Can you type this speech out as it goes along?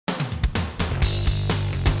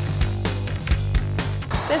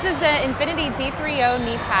This is the Nfinity D-Tek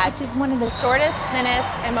knee pad, which is one of the shortest, thinnest,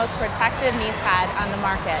 and most protective knee pad on the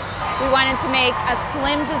market. We wanted to make a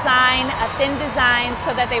slim design, a thin design,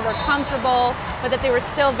 so that they were comfortable, but that they were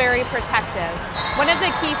still very protective. One of the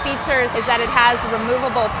key features is that it has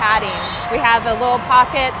removable padding. We have a little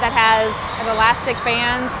pocket that has an elastic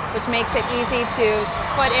band, which makes it easy to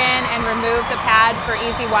put in and remove the pad for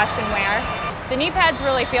easy wash and wear. The knee pads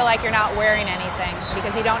really feel like you're not wearing anything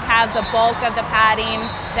because you don't have the bulk of the padding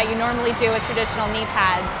that you normally do with traditional knee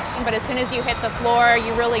pads. But as soon as you hit the floor,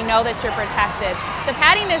 you really know that you're protected. The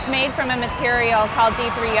padding is made from a material called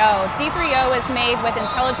D-Tek. D-Tek is made with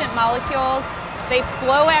intelligent molecules. They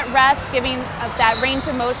flow at rest, giving that range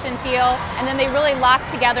of motion feel, and then they really lock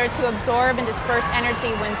together to absorb and disperse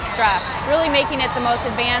energy when struck, really making it the most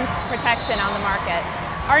advanced protection on the market.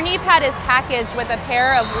 Our knee pad is packaged with a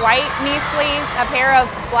pair of white knee sleeves, a pair of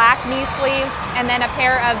black knee sleeves, and then a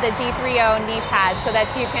pair of the D-Tek knee pads so that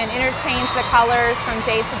you can interchange the colors from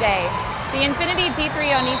day to day. The Nfinity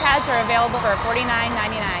D-Tek knee pads are available for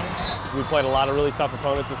 $49.99. We played a lot of really tough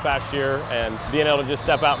opponents this past year, and being able to just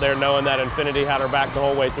step out there knowing that Nfinity had our back the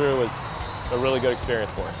whole way through was a really good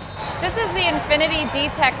experience for us. This is the Nfinity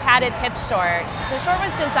D-Tek padded hip short. The short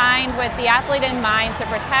was designed with the athlete in mind to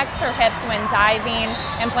protect her hips when diving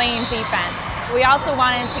and playing defense. We also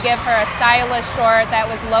wanted to give her a stylish short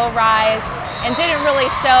that was low rise and didn't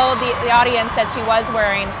really show the audience that she was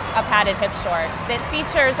wearing a padded hip short. It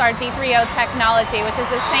features our D-Tek technology, which is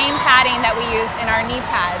the same padding that we use in our knee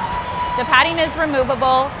pads. The padding is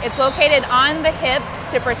removable. It's located on the hips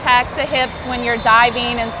to protect the hips when you're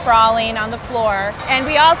diving and sprawling on the floor. And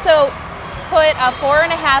we also put a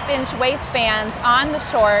 4.5-inch waistband on the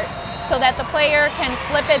short so that the player can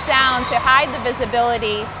flip it down to hide the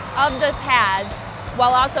visibility of the pads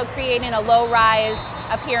while also creating a low-rise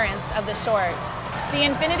appearance of the short. The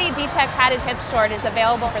Nfinity D-Tek padded hip short is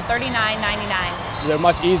available for $39.99. They're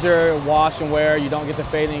much easier to wash and wear. You don't get the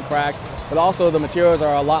fading crack. But also the materials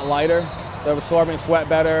are a lot lighter, they're absorbing sweat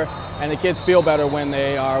better, and the kids feel better when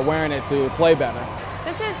they are wearing it to play better.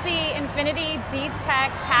 This is the Nfinity D-Tek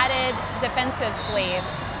padded defensive sleeve.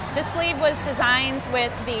 This sleeve was designed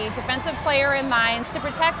with the defensive player in mind to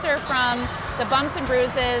protect her from the bumps and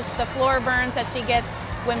bruises, the floor burns that she gets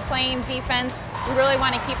when playing defense. We really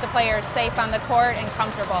want to keep the players safe on the court and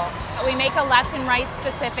comfortable. We make a left and right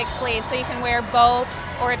specific sleeve so you can wear both,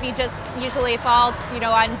 or if you just usually fall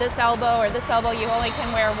on this elbow or this elbow, you only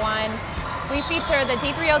can wear one. We feature the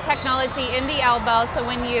D-Tek technology in the elbow, so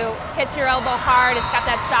when you hit your elbow hard, it's got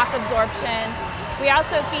that shock absorption. We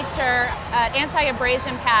also feature an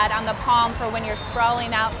anti-abrasion pad on the palm for when you're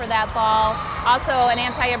sprawling out for that ball. Also an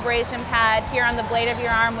anti-abrasion pad here on the blade of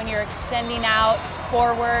your arm when you're extending out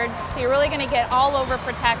forward. So you're really going to get all over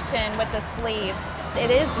protection with the sleeve.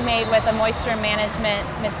 It is made with a moisture management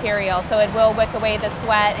material, so it will wick away the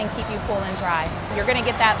sweat and keep you cool and dry. You're going to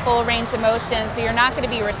get that full range of motion, so you're not going to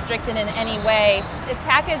be restricted in any way. It's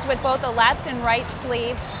packaged with both a left and right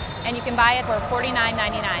sleeve, and you can buy it for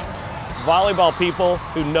 $49.99. Volleyball people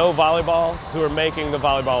who know volleyball who are making the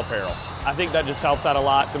volleyball apparel. I think that just helps out a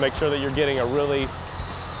lot to make sure that you're getting a really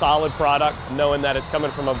solid product knowing that it's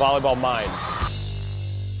coming from a volleyball mind.